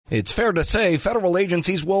It's fair to say federal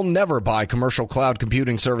agencies will never buy commercial cloud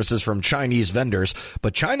computing services from Chinese vendors,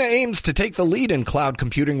 but China aims to take the lead in cloud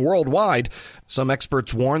computing worldwide. Some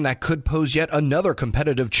experts warn that could pose yet another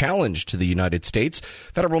competitive challenge to the United States.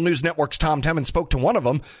 Federal News Network's Tom Temin spoke to one of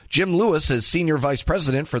them. Jim Lewis is Senior Vice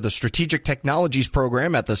President for the Strategic Technologies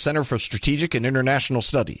Program at the Center for Strategic and International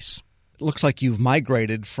Studies. It looks like you've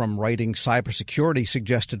migrated from writing cybersecurity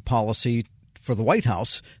suggested policy for the White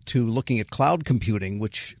House to looking at cloud computing,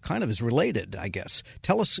 which kind of is related, I guess.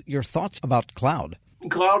 Tell us your thoughts about cloud.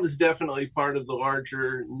 Cloud is definitely part of the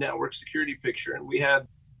larger network security picture. And we had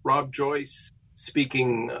Rob Joyce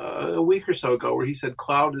speaking a week or so ago where he said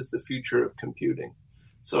cloud is the future of computing.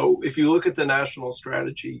 So if you look at the national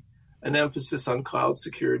strategy, an emphasis on cloud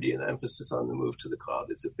security and emphasis on the move to the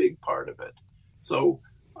cloud is a big part of it. So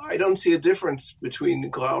I don't see a difference between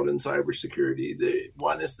cloud and cybersecurity.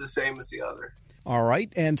 One is the same as the other. All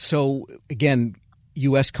right. And so, again,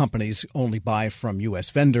 U.S. companies only buy from U.S.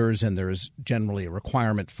 vendors, and there is generally a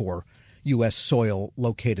requirement for U.S.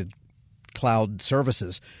 soil-located cloud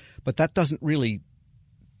services. But that doesn't really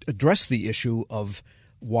address the issue of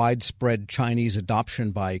widespread Chinese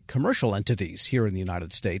adoption by commercial entities here in the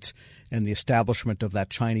United States and the establishment of that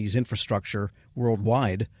Chinese infrastructure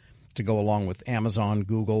worldwide to go along with Amazon,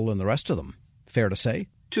 Google, and the rest of them. Fair to say?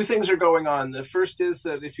 Two things are going on. The first is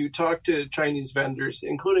that if you talk to Chinese vendors,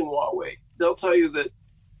 including Huawei, they'll tell you that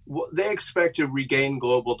they expect to regain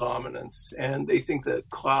global dominance, and they think that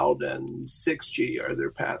cloud and 6G are their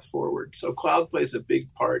path forward. So cloud plays a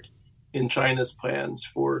big part in China's plans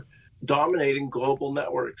for dominating global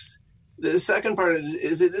networks. The second part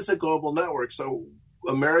is it is a global network. So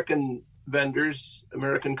American vendors,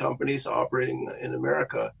 American companies operating in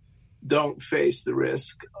America don't face the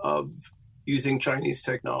risk of using Chinese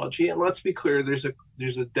technology. And let's be clear, there's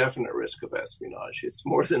a definite risk of espionage. It's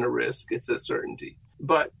more than a risk, it's a certainty.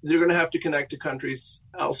 But they're going to have to connect to countries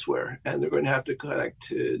elsewhere, and they're going to have to connect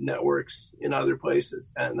to networks in other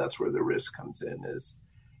places. And that's where the risk comes in. Is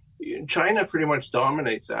China pretty much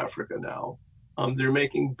dominates Africa now. They're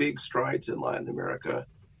making big strides in Latin America,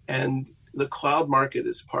 and the cloud market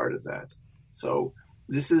is part of that. So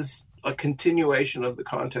this is a continuation of the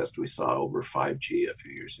contest we saw over 5G a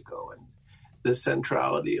few years ago and the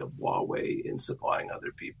centrality of Huawei in supplying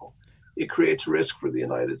other people. It creates risk for the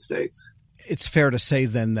United States. It's fair to say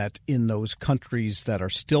then that in those countries that are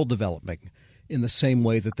still developing, in the same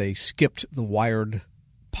way that they skipped the wired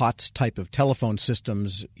POTS type of telephone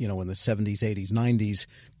systems, in the 70s, 80s, 90s,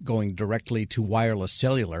 going directly to wireless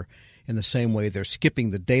cellular, in the same way they're skipping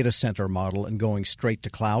the data center model and going straight to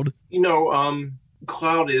cloud?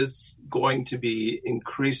 Cloud is going to be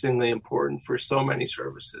increasingly important for so many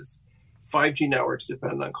services. 5G networks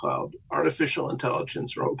depend on cloud. Artificial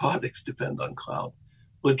intelligence, robotics depend on cloud.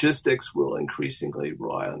 Logistics will increasingly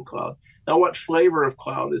rely on cloud. Now, what flavor of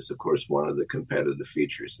cloud is, of course, one of the competitive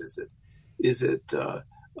features. Is it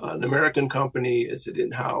an American company? Is it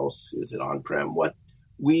in-house? Is it on-prem? What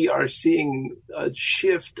we are seeing a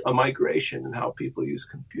shift, a migration in how people use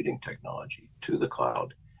computing technology to the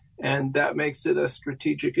cloud. And that makes it a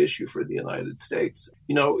strategic issue for the United States.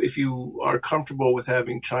 If you are comfortable with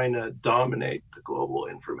having China dominate the global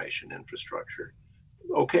information infrastructure,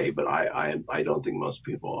 okay, but I don't think most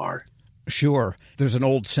people are. Sure. There's an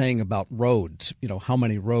old saying about roads. How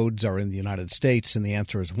many roads are in the United States? And the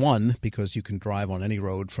answer is one, because you can drive on any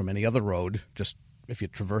road from any other road, just if you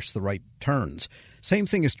traverse the right turns. Same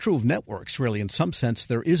thing is true of networks, really. In some sense,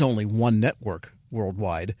 there is only one network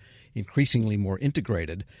worldwide, increasingly more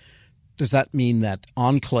integrated. Does that mean that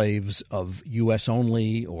enclaves of U.S.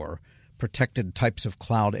 only or protected types of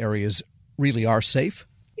cloud areas really are safe?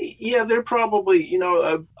 Yeah, they're probably,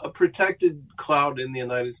 a protected cloud in the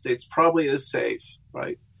United States probably is safe,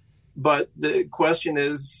 right? But the question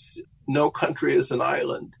is, no country is an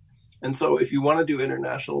island. And so if you want to do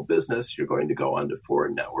international business, you're going to go onto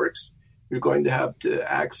foreign networks. You're going to have to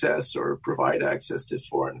access or provide access to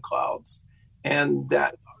foreign clouds. And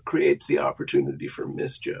that creates the opportunity for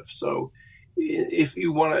mischief. So if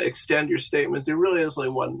you want to extend your statement, there really is only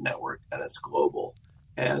one network, and it's global.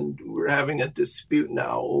 And we're having a dispute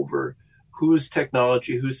now over whose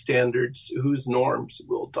technology, whose standards, whose norms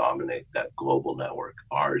will dominate that global network,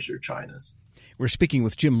 ours or China's. We're speaking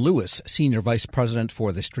with Jim Lewis, Senior Vice President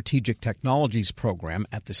for the Strategic Technologies Program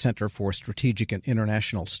at the Center for Strategic and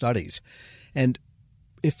International Studies. And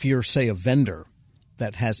if you're, say, a vendor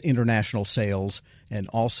that has international sales and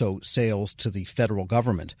also sales to the federal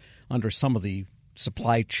government under some of the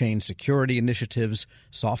supply chain security initiatives,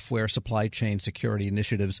 software supply chain security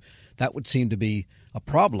initiatives, that would seem to be a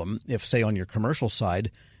problem if, say, on your commercial side,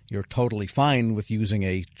 you're totally fine with using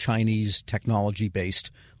a Chinese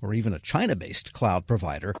technology-based or even a China-based cloud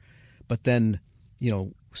provider. But then,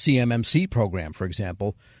 CMMC program, for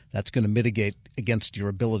example, that's going to mitigate against your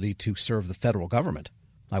ability to serve the federal government,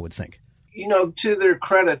 I would think. To their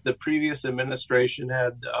credit, the previous administration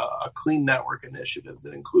had a clean network initiative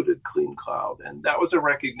that included Clean Cloud. And that was a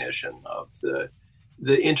recognition of the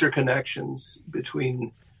interconnections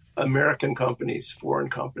between American companies, foreign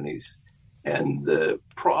companies, and the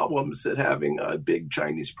problems that having a big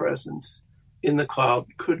Chinese presence in the cloud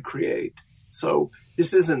could create. So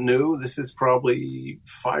this isn't new. This is probably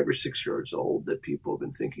 5 or 6 years old that people have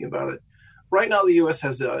been thinking about it. Right now, the U.S.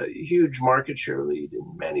 has a huge market share lead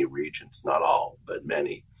in many regions, not all, but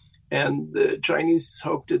many. And the Chinese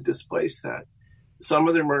hope to displace that. Some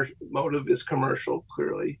of their motive is commercial,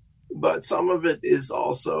 clearly, but some of it is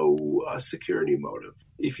also a security motive.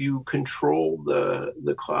 If you control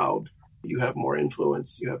the cloud, you have more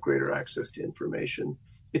influence, you have greater access to information.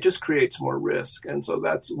 It just creates more risk. And so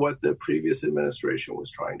that's what the previous administration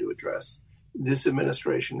was trying to address. This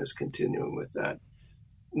administration is continuing with that.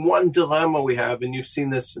 One dilemma we have, and you've seen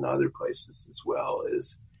this in other places as well,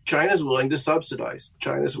 is China's willing to subsidize.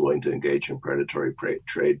 China's willing to engage in predatory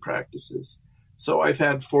trade practices. So I've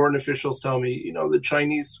had foreign officials tell me, the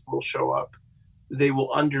Chinese will show up. They will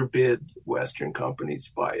underbid Western companies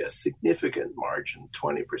by a significant margin,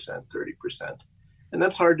 20%, 30%. And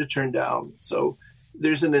that's hard to turn down. So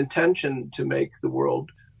there's an intention to make the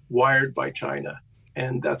world wired by China.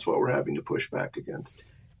 And that's what we're having to push back against.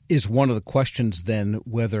 Is one of the questions then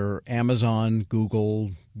whether Amazon,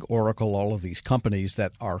 Google, Oracle, all of these companies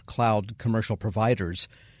that are cloud commercial providers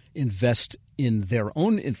invest in their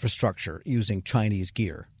own infrastructure using Chinese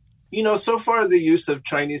gear? So far the use of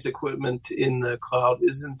Chinese equipment in the cloud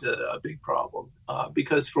isn't a big problem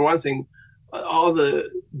because, for one thing, all the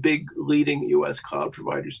big leading U.S. cloud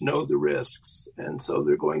providers know the risks, and so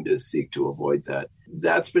they're going to seek to avoid that.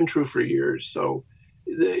 That's been true for years. So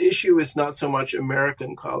the issue is not so much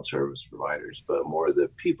American cloud service providers, but more the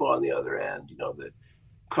people on the other end, the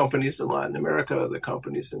companies in Latin America, the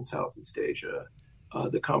companies in Southeast Asia,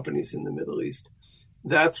 the companies in the Middle East.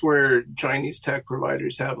 That's where Chinese tech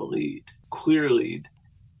providers have a clear lead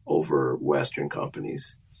over Western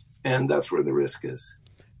companies, and that's where the risk is.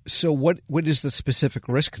 So what is the specific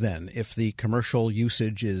risk then if the commercial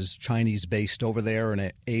usage is Chinese-based over there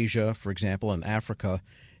in Asia, for example, in Africa,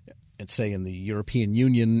 and say in the European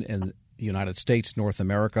Union and the United States, North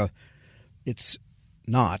America? It's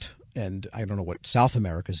not, and I don't know what South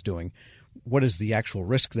America is doing. What is the actual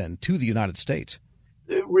risk then to the United States?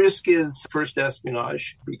 The risk is first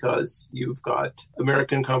espionage, because you've got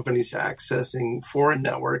American companies accessing foreign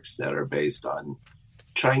networks that are based on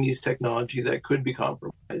Chinese technology that could be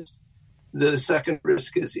compromised. The second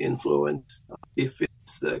risk is influence. If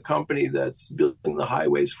it's the company that's building the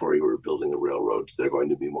highways for you or building the railroads, they're going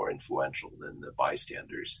to be more influential than the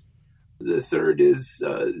bystanders. The third is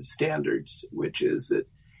standards, which is that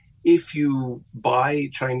if you buy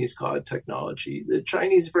Chinese cloud technology, the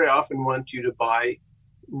Chinese very often want you to buy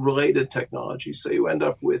related technology. So you end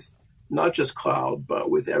up with not just cloud,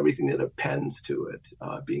 but with everything that appends to it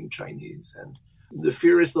being Chinese. And the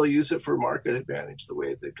fear is they'll use it for market advantage the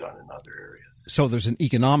way they've done in other areas. So there's an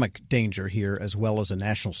economic danger here as well as a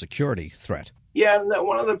national security threat. Yeah, and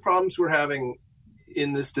one of the problems we're having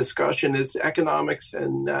in this discussion is economics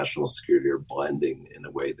and national security are blending in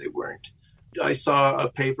a way they weren't. I saw a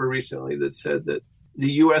paper recently that said that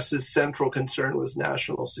the U.S.'s central concern was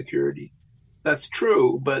national security. That's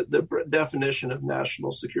true, but the definition of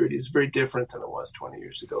national security is very different than it was 20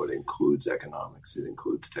 years ago. It includes economics. It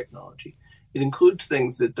includes technology. It includes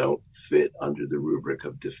things that don't fit under the rubric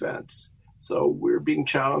of defense. So we're being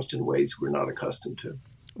challenged in ways we're not accustomed to.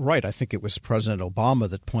 Right. I think it was President Obama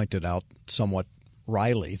that pointed out somewhat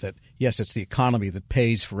wryly that, yes, it's the economy that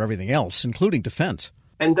pays for everything else, including defense.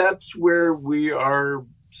 And that's where we are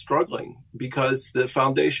struggling, because the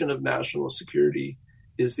foundation of national security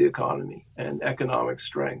is the economy and economic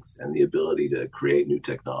strength and the ability to create new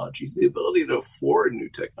technologies, the ability to afford new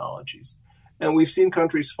technologies. And we've seen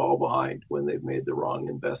countries fall behind when they've made the wrong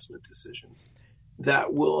investment decisions.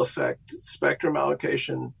 That will affect spectrum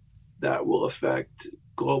allocation. That will affect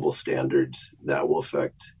global standards. That will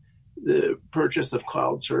affect the purchase of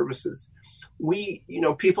cloud services.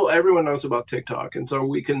 Everyone knows about TikTok, and so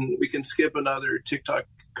we can skip another TikTok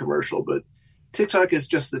commercial, but TikTok is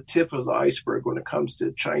just the tip of the iceberg when it comes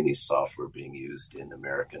to Chinese software being used in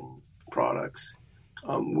American products.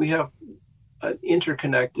 We have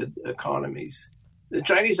interconnected economies. The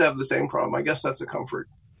Chinese have the same problem. I guess that's a comfort.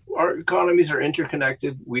 Our economies are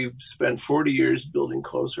interconnected. We've spent 40 years building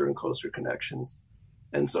closer and closer connections.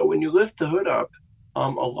 And so when you lift the hood up, a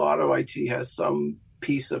lot of IT has some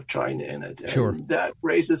piece of China in it. And sure. That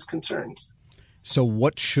raises concerns. So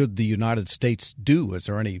what should the United States do? Is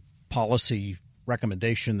there any policy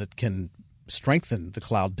recommendation that can strengthen the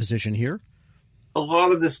cloud position here? A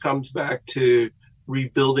lot of this comes back to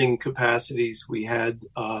rebuilding capacities we had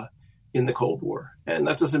in the Cold War. And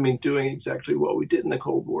that doesn't mean doing exactly what we did in the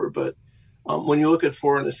Cold War, but when you look at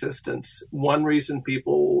foreign assistance, one reason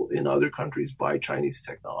people in other countries buy Chinese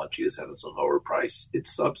technology is that it's a lower price.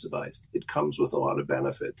 It's subsidized. It comes with a lot of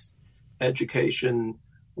benefits: education,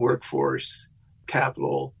 workforce,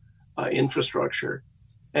 capital, infrastructure.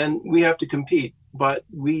 And we have to compete. But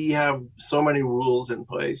we have so many rules in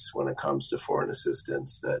place when it comes to foreign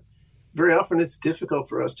assistance that very often it's difficult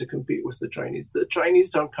for us to compete with the Chinese. The Chinese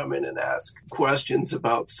don't come in and ask questions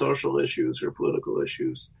about social issues or political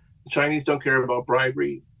issues. The Chinese don't care about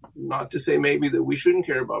bribery. Not to say maybe that we shouldn't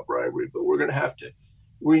care about bribery, but we're going to have to.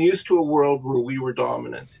 We're used to a world where we were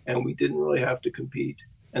dominant and we didn't really have to compete.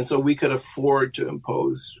 And so we could afford to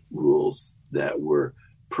impose rules that were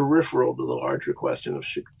peripheral to the larger question of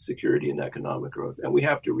security and economic growth. And we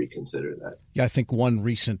have to reconsider that. Yeah, I think one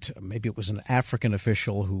recent, maybe it was an African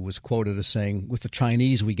official who was quoted as saying, with the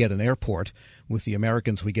Chinese, we get an airport. With the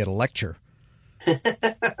Americans, we get a lecture.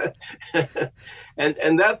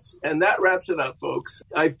 and that wraps it up, folks.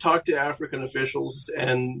 I've talked to African officials,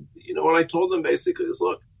 and what I told them basically is,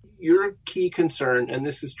 look, your key concern, and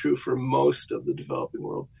this is true for most of the developing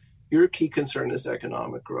world, your key concern is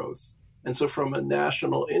economic growth. And so from a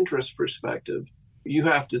national interest perspective, you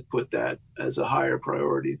have to put that as a higher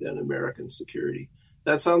priority than American security.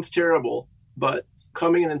 That sounds terrible, but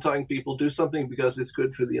coming in and telling people do something because it's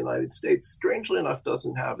good for the United States, strangely enough,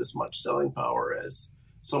 doesn't have as much selling power as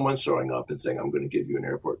someone showing up and saying, I'm going to give you an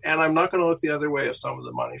airport. And I'm not going to look the other way if some of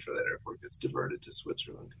the money for that airport gets diverted to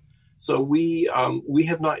Switzerland. So we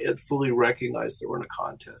have not yet fully recognized that we're in a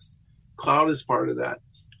contest. Cloud is part of that.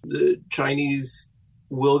 The Chinese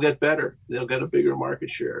will get better. They'll get a bigger market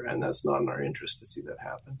share, and that's not in our interest to see that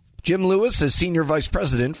happen. Jim Lewis is Senior Vice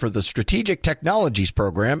President for the Strategic Technologies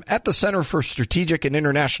Program at the Center for Strategic and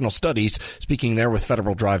International Studies, speaking there with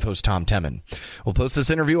Federal Drive host Tom Temin. We'll post this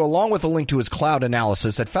interview along with a link to his cloud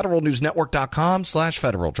analysis at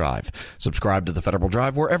federalnewsnetwork.com/Federal Drive. Subscribe to the Federal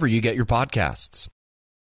Drive wherever you get your podcasts.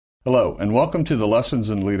 Hello, and welcome to the Lessons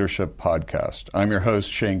in Leadership podcast. I'm your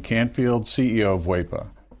host, Shane Canfield, CEO of WEPA.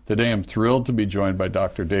 Today, I'm thrilled to be joined by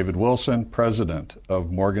Dr. David Wilson, president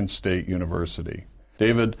of Morgan State University.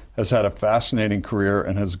 David has had a fascinating career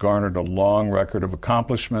and has garnered a long record of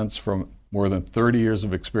accomplishments from more than 30 years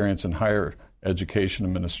of experience in higher education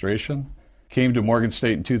administration. Came to Morgan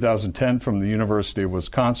State in 2010 from the University of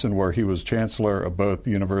Wisconsin, where he was chancellor of both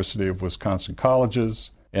the University of Wisconsin Colleges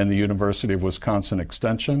and the University of Wisconsin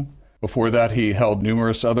Extension. Before that, he held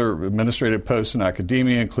numerous other administrative posts in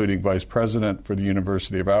academia, including vice president for the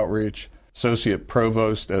University of Outreach, associate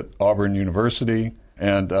provost at Auburn University,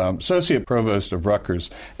 and associate provost of Rutgers.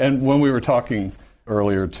 And when we were talking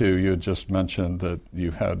earlier, too, you had just mentioned that you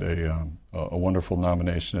had a wonderful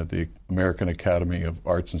nomination at the American Academy of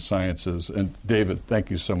Arts and Sciences. And David, thank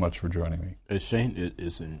you so much for joining me. Shane, it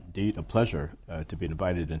is indeed a pleasure to be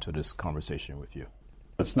invited into this conversation with you.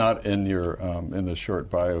 It's not in your in the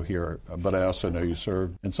short bio here, but I also know you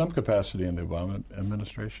served in some capacity in the Obama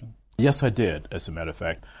administration. Yes, I did, as a matter of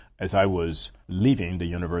fact. As I was leaving the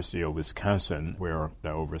University of Wisconsin, where I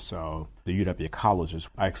oversaw the UW colleges,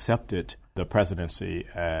 I accepted the presidency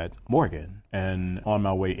at Morgan. And on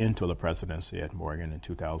my way into the presidency at Morgan in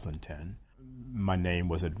 2010, my name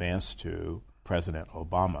was advanced to President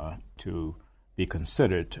Obama to be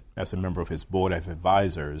considered as a member of his board of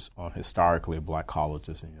advisors on historically black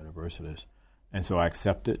colleges and universities. And so I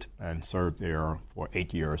accepted and served there for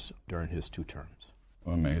 8 years during his 2 terms.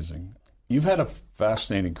 Amazing. You've had a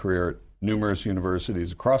fascinating career at numerous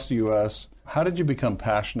universities across the U.S. How did you become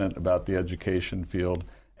passionate about the education field,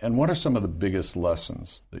 and what are some of the biggest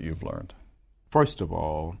lessons that you've learned? First of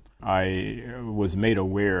all, I was made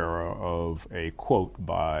aware of a quote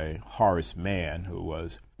by Horace Mann, who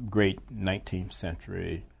was a great 19th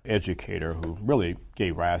century educator who really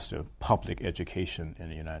gave rise to public education in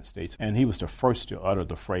the United States. And he was the first to utter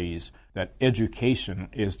the phrase that education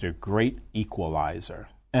is the great equalizer.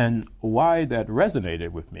 And why that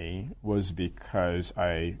resonated with me was because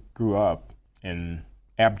I grew up in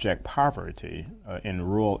abject poverty in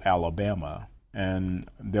rural Alabama, and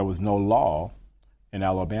there was no law in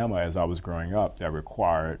Alabama as I was growing up that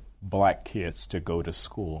required black kids to go to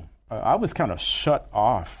school. I was kind of shut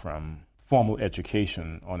off from formal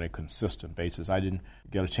education on a consistent basis. I didn't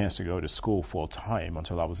get a chance to go to school full time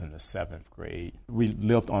until I was in the 7th grade. We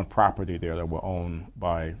lived on property there that were owned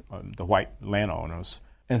by the white landowners.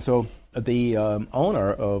 And so the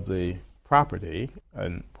owner of the property,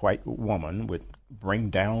 a white woman, would bring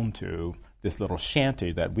down to this little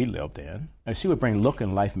shanty that we lived in, and she would bring Look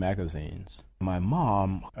and Life magazines. My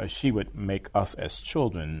mom, she would make us as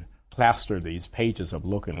children plaster these pages of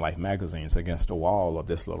Look and Life magazines against the wall of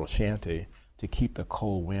this little shanty to keep the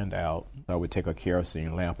cold wind out. I would take a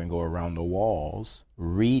kerosene lamp and go around the walls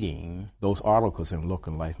reading those articles in Look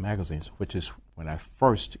and Life magazines, which is when I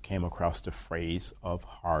first came across the phrase of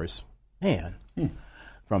Horace Mann.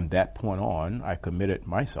 From that point on, I committed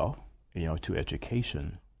myself, to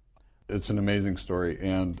education. It's an amazing story,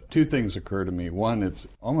 and two things occur to me. One, it's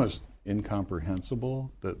almost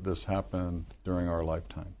incomprehensible that this happened during our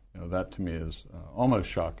lifetime. That to me is almost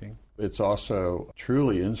shocking. It's also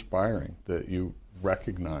truly inspiring that you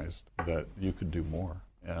recognized that you could do more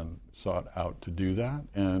and sought out to do that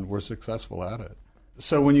and were successful at it.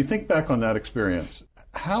 So when you think back on that experience,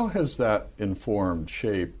 how has that informed,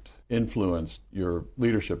 shaped, influenced your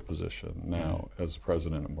leadership position now as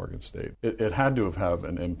president of Morgan State? It had to have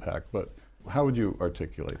an impact, but how would you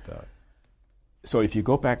articulate that? So if you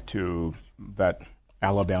go back to that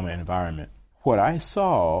Alabama environment, what I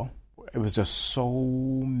saw, it was just so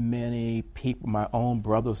many people, my own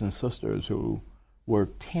brothers and sisters, who were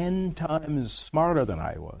 10 times smarter than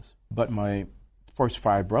I was. But my first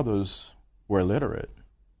 5 brothers were illiterate.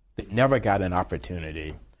 They never got an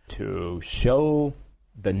opportunity to show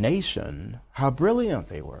the nation how brilliant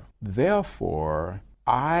they were. Therefore,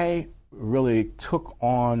 I really took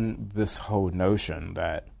on this whole notion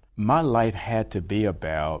that my life had to be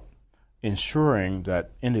about ensuring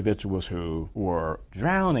that individuals who were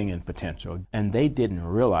drowning in potential and they didn't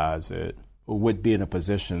realize it would be in a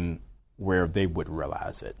position where they would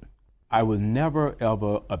realize it. I was never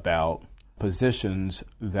ever about positions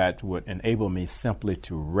that would enable me simply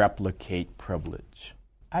to replicate privilege.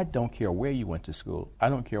 I don't care where you went to school. I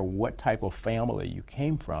don't care what type of family you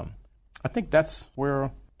came from. I think that's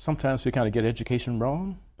where sometimes we kind of get education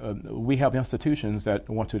wrong. We have institutions that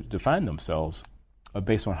want to define themselves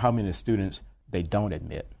based on how many students they don't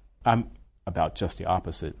admit. I'm about just the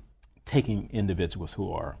opposite, taking individuals who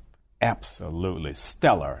are absolutely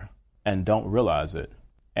stellar and don't realize it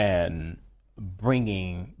and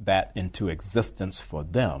bringing that into existence for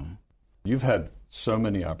them. You've had so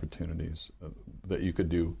many opportunities that you could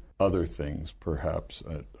do other things, perhaps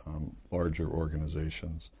at larger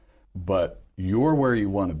organizations, but you're where you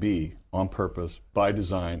want to be on purpose, by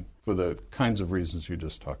design, for the kinds of reasons you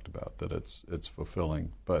just talked about, that it's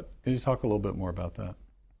fulfilling. But can you talk a little bit more about that?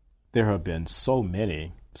 There have been so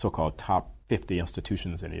many so-called top 50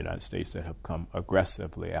 institutions in the United States that have come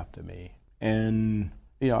aggressively after me. And,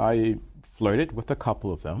 I flirted with a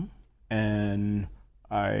couple of them, and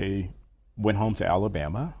I went home to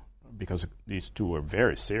Alabama because these two were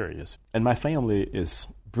very serious. And my family is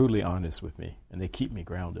brutally honest with me, and they keep me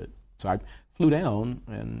grounded. So I flew down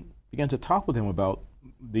and began to talk with them about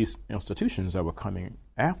these institutions that were coming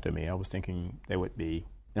after me. I was thinking they would be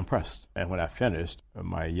impressed. And when I finished,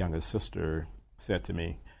 my youngest sister said to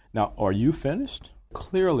me, "Now, are you finished?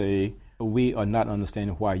 Clearly, we are not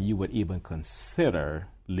understanding why you would even consider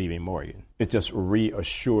leaving Morgan." It just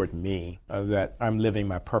reassured me that I'm living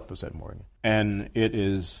my purpose at Morgan. And it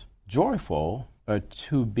is joyful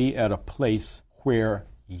to be at a place where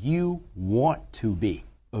you want to be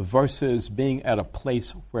versus being at a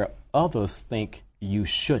place where others think you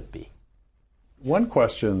should be. One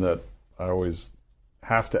question that I always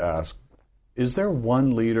have to ask, is there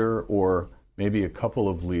one leader or maybe a couple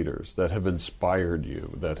of leaders that have inspired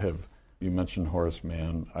you, you mentioned Horace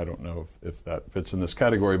Mann, I don't know if that fits in this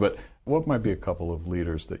category, but what might be a couple of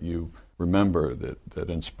leaders that you remember that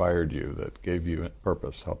inspired you, that gave you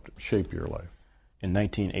purpose, helped shape your life? In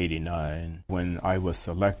 1989, when I was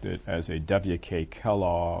selected as a W.K.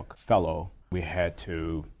 Kellogg Fellow, we had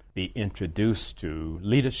to be introduced to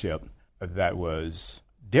leadership that was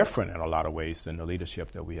different in a lot of ways than the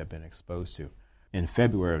leadership that we had been exposed to. In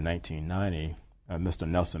February of 1990, Mr.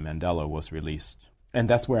 Nelson Mandela was released. And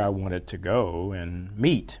that's where I wanted to go and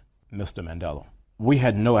meet Mr. Mandela. We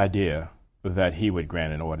had no idea that he would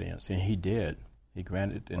grant an audience, and he did. He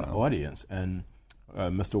granted an audience, and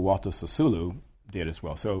Mr. Walter Sisulu did as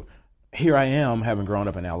well. So here I am, having grown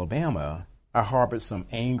up in Alabama. I harbored some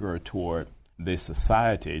anger toward the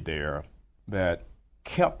society there that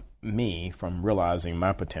kept me from realizing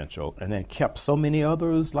my potential and then kept so many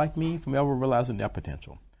others like me from ever realizing their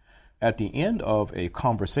potential. At the end of a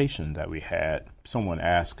conversation that we had, someone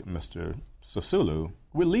asked Mr. Sisulu,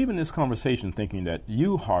 we're leaving this conversation thinking that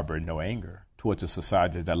you harbor no anger towards a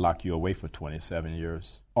society that locked you away for 27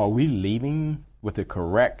 years. Are we leaving with the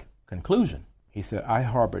correct conclusion? He said, I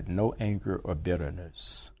harbored no anger or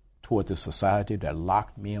bitterness toward the society that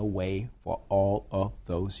locked me away for all of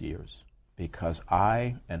those years, because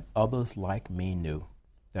I and others like me knew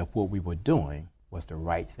that what we were doing was the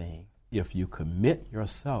right thing. If you commit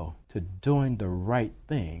yourself to doing the right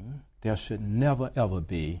thing, there should never, ever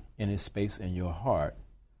be any space in your heart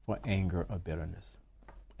for anger or bitterness.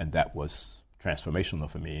 And that was transformational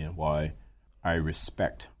for me, and why I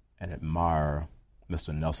respect and admire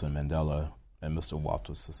Mr. Nelson Mandela and Mr.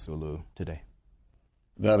 Walter Sisulu today.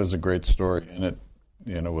 That is a great story, and it,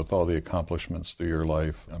 with all the accomplishments through your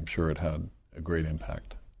life, I'm sure it had a great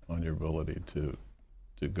impact on your ability to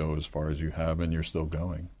go as far as you have, and you're still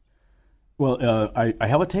going. Well, I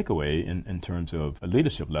have a takeaway in terms of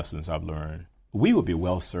leadership lessons I've learned. We would be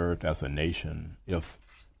well served as a nation if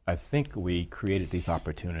I think we created these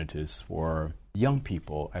opportunities for young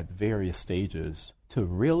people at various stages to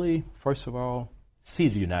really, first of all, see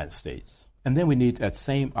the United States. And then we need that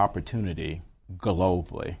same opportunity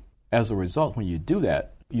globally. As a result, when you do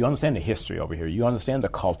that, you understand the history over here, you understand the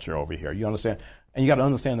culture over here, and you got to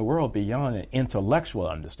understand the world beyond an intellectual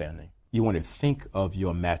understanding. You want to think of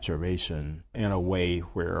your maturation in a way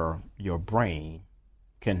where your brain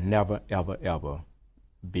can never, ever, ever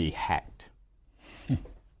be hacked.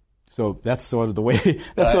 So that's sort of the way.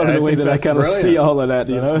 That's sort of the way that I kind of see all of that.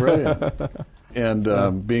 That's brilliant.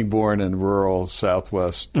 And being born in rural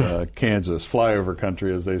Southwest Kansas, flyover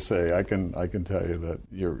country, as they say, I can tell you that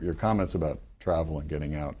your comments about travel and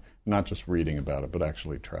getting out, not just reading about it, but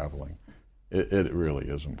actually traveling, it really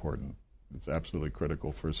is important. It's absolutely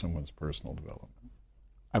critical for someone's personal development.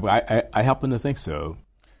 I happen to think so.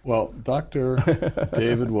 Well, Dr.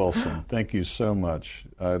 David Wilson, thank you so much.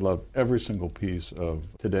 I love every single piece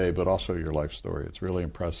of today, but also your life story. It's really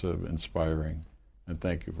impressive, inspiring, and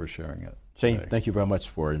thank you for sharing it. Shane, today. Thank you very much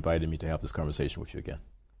for inviting me to have this conversation with you again.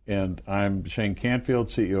 And I'm Shane Canfield,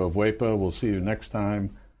 CEO of WEPA. We'll see you next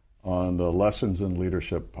time on the Lessons in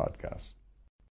Leadership podcast.